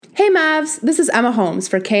Mavs! This is Emma Holmes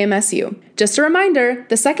for KMSU. Just a reminder,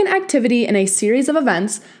 the second activity in a series of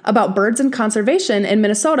events about birds and conservation in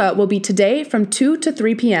Minnesota will be today from 2 to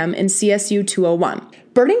 3 p.m. in CSU 201.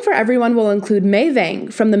 Birding for Everyone will include May Vang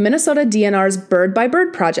from the Minnesota DNR's Bird by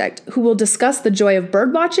Bird project, who will discuss the joy of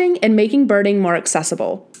birdwatching and making birding more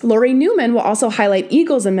accessible. Lori Newman will also highlight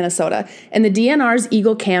eagles in Minnesota and the DNR's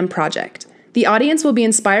Eagle Cam project. The audience will be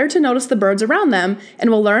inspired to notice the birds around them and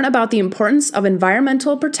will learn about the importance of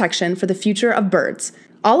environmental protection for the future of birds.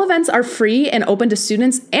 All events are free and open to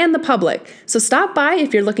students and the public, so stop by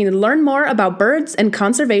if you're looking to learn more about birds and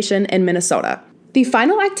conservation in Minnesota. The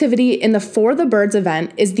final activity in the For the Birds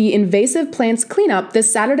event is the Invasive Plants Cleanup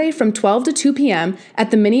this Saturday from 12 to 2 p.m.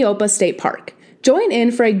 at the Minneopa State Park. Join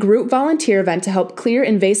in for a group volunteer event to help clear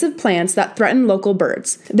invasive plants that threaten local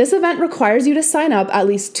birds. This event requires you to sign up at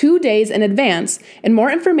least 2 days in advance, and more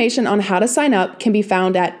information on how to sign up can be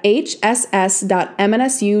found at hss.mnsu.edu.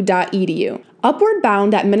 Upward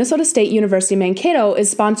Bound at Minnesota State University Mankato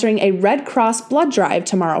is sponsoring a Red Cross blood drive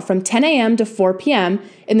tomorrow from 10 a.m. to 4 p.m.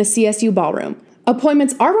 in the CSU Ballroom.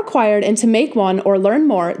 Appointments are required, and to make one or learn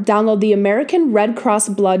more, download the American Red Cross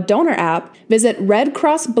Blood Donor app, visit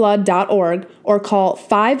redcrossblood.org, or call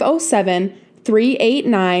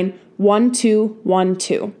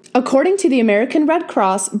 507-389-1212. According to the American Red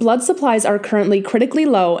Cross, blood supplies are currently critically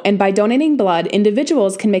low, and by donating blood,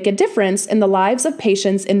 individuals can make a difference in the lives of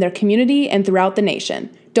patients in their community and throughout the nation.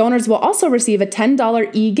 Donors will also receive a $10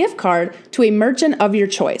 e-gift card to a merchant of your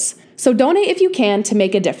choice. So donate if you can to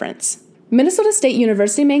make a difference. Minnesota State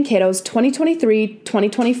University Mankato's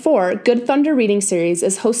 2023-2024 Good Thunder Reading Series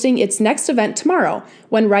is hosting its next event tomorrow,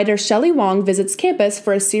 when writer Shelley Wong visits campus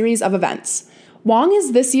for a series of events. Wong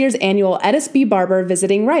is this year's annual Edis B. Barber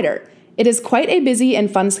Visiting Writer. It is quite a busy and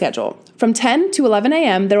fun schedule. From 10 to 11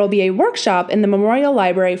 a.m., there will be a workshop in the Memorial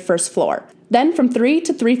Library first floor. Then from 3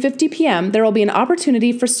 to 3:50 p.m., there will be an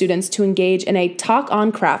opportunity for students to engage in a Talk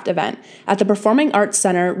on Craft event at the Performing Arts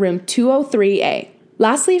Center, room 203A.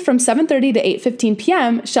 Lastly, from 7:30 to 8:15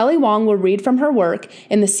 p.m., Shelley Wong will read from her work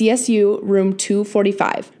in the CSU room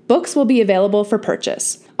 245. Books will be available for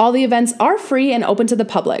purchase. All the events are free and open to the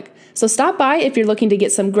public, so stop by if you're looking to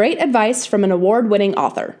get some great advice from an award-winning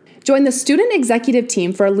author. Join the student executive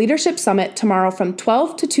team for a leadership summit tomorrow from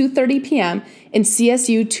 12 to 2:30 p.m. in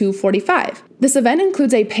CSU 245. This event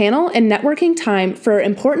includes a panel and networking time for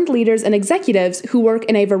important leaders and executives who work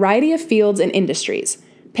in a variety of fields and industries.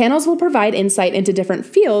 Panels will provide insight into different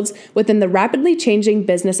fields within the rapidly changing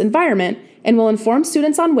business environment and will inform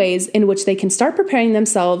students on ways in which they can start preparing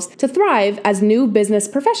themselves to thrive as new business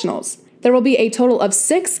professionals. There will be a total of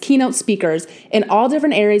 6 keynote speakers in all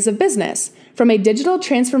different areas of business, from a digital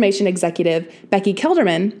transformation executive, Becky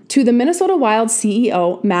Kelderman, to the Minnesota Wild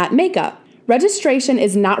CEO, Matt Makeup. Registration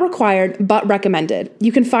is not required, but recommended.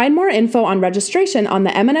 You can find more info on registration on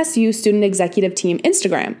the MNSU Student Executive Team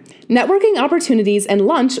Instagram. Networking opportunities and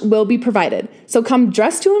lunch will be provided, so come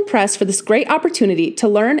dressed to impress for this great opportunity to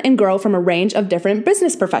learn and grow from a range of different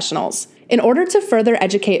business professionals. In order to further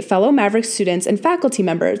educate fellow Maverick students and faculty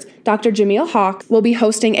members, Dr. Jameel Hawk will be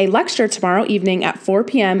hosting a lecture tomorrow evening at 4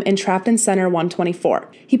 p.m. in Trafton Center 124.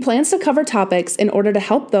 He plans to cover topics in order to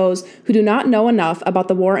help those who do not know enough about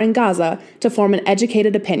the war in Gaza to form an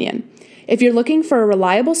educated opinion. If you're looking for a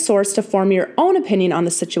reliable source to form your own opinion on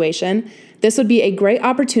the situation, this would be a great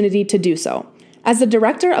opportunity to do so. As the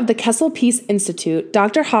director of the Kessel Peace Institute,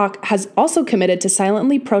 Dr. Hawk has also committed to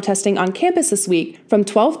silently protesting on campus this week from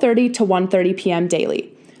 12:30 to 1:30 p.m.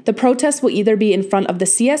 daily. The protest will either be in front of the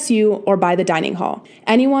CSU or by the dining hall.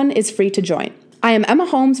 Anyone is free to join. I am Emma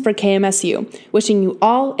Holmes for KMSU, wishing you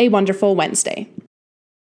all a wonderful Wednesday.